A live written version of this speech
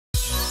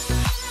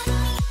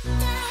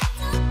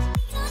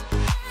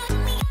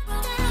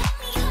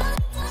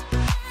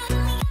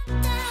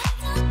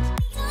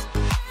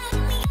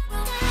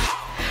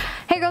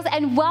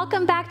and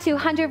welcome back to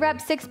 100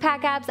 Rep Six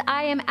Pack Abs.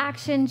 I am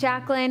Action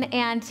Jacqueline,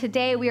 and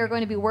today we are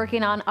going to be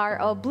working on our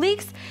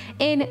obliques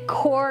in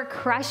Core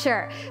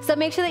Crusher. So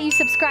make sure that you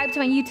subscribe to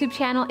my YouTube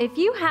channel if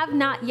you have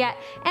not yet,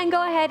 and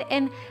go ahead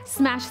and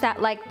smash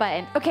that like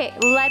button. Okay,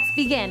 let's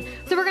begin.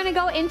 So we're gonna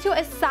go into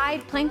a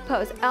side plank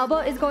pose. Elbow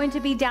is going to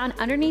be down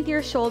underneath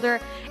your shoulder,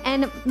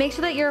 and make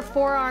sure that your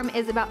forearm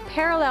is about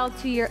parallel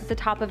to the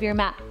top of your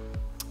mat.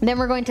 Then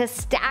we're going to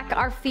stack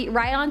our feet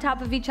right on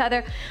top of each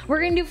other.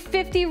 We're gonna do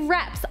 50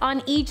 reps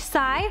on each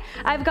side.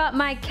 I've got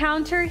my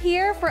counter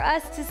here for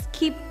us to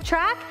keep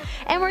track,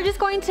 and we're just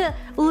going to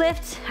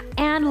lift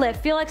and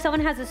lift. Feel like someone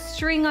has a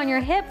string on your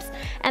hips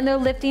and they're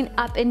lifting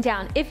up and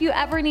down. If you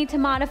ever need to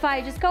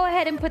modify, just go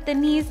ahead and put the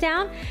knees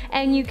down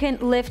and you can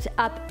lift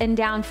up and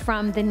down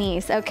from the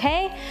knees,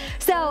 okay?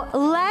 So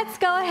let's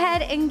go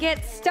ahead and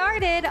get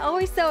started.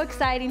 Always so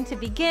exciting to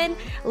begin.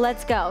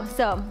 Let's go.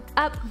 So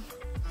up,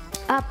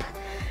 up,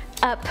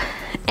 up,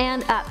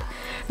 and up.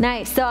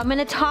 Nice. So I'm going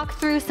to talk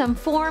through some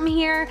form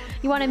here.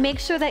 You want to make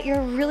sure that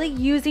you're really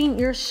using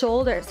your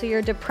shoulders. So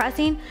you're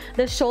depressing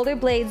the shoulder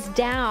blades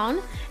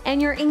down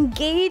and you're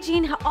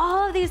engaging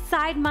all of these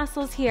side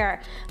muscles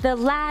here. The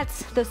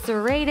lats, the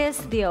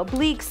serratus, the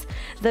obliques,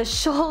 the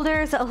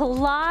shoulders. A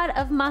lot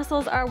of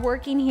muscles are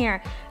working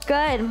here.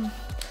 Good.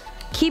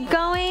 Keep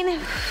going.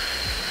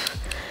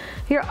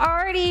 You're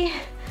already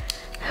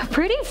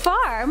pretty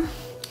far.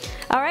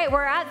 All right,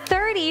 we're at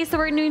 30, so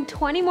we're doing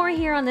 20 more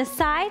here on this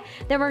side.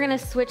 Then we're gonna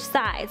switch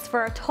sides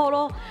for a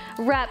total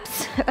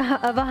reps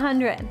of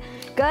 100.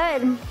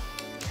 Good.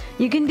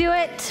 You can do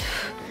it.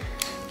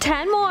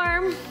 10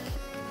 more.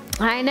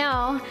 I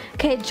know.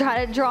 Okay,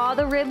 try to draw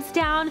the ribs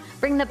down.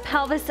 Bring the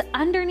pelvis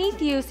underneath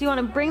you. So you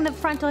wanna bring the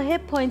frontal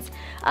hip points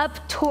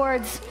up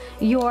towards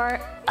your,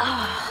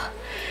 that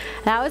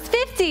was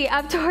 50,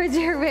 up towards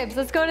your ribs.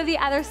 Let's go to the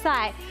other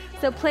side.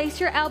 So place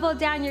your elbow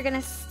down, you're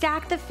gonna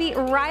stack the feet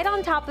right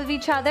on top of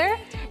each other,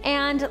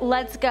 and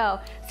let's go.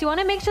 So you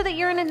wanna make sure that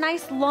you're in a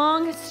nice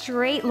long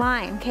straight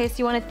line, okay? So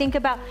you wanna think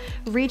about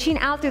reaching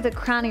out through the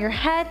crown of your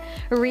head,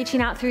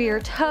 reaching out through your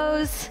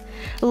toes,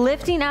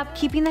 lifting up,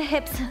 keeping the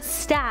hips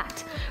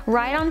stacked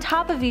right on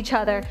top of each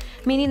other,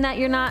 meaning that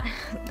you're not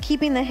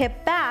keeping the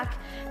hip back,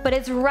 but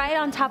it's right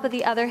on top of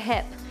the other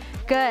hip.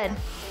 Good,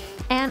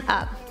 and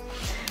up,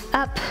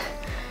 up,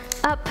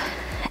 up,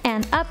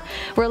 and up.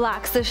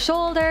 Relax the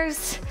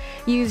shoulders,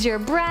 use your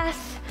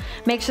breath,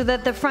 make sure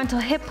that the frontal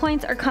hip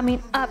points are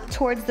coming up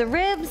towards the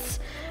ribs.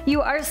 You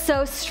are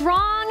so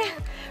strong.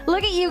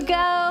 Look at you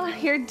go,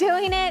 you're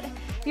doing it,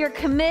 you're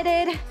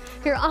committed,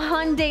 you're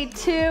on day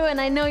 2,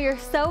 and I know you're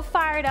so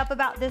fired up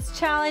about this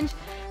challenge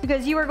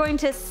because you are going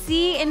to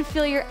see and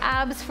feel your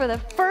abs for the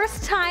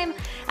first time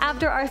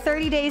after our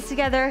 30 days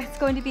together. It's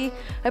going to be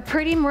a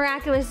pretty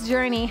miraculous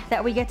journey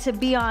that we get to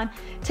be on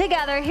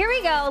together. Here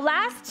we go,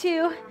 last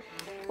 2.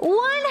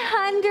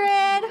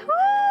 100,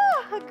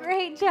 woo,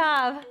 great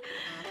job.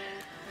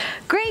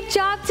 Great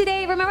job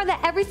today. Remember that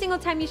every single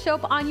time you show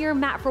up on your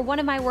mat for one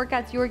of my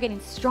workouts, you are getting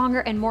stronger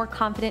and more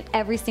confident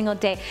every single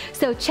day.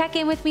 So check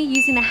in with me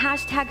using the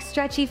hashtag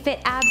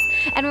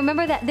StretchyFitAbs. And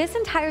remember that this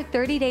entire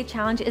 30-day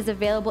challenge is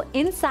available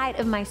inside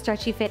of my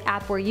Stretchy Fit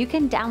app, where you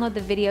can download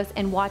the videos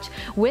and watch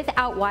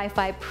without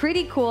Wi-Fi.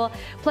 Pretty cool.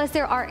 Plus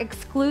there are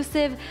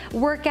exclusive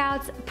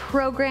workouts,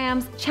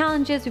 programs,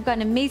 challenges. We've got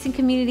an amazing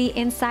community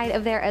inside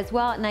of there as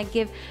well. And I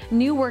give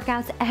new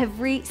workouts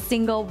every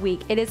single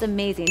week. It is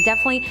amazing.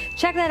 Definitely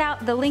check that out.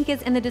 The link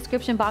is in the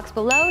description box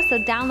below, so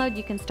download.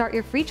 You can start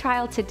your free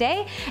trial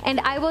today, and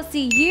I will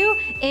see you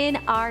in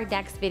our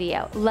next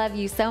video. Love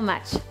you so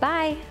much.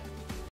 Bye.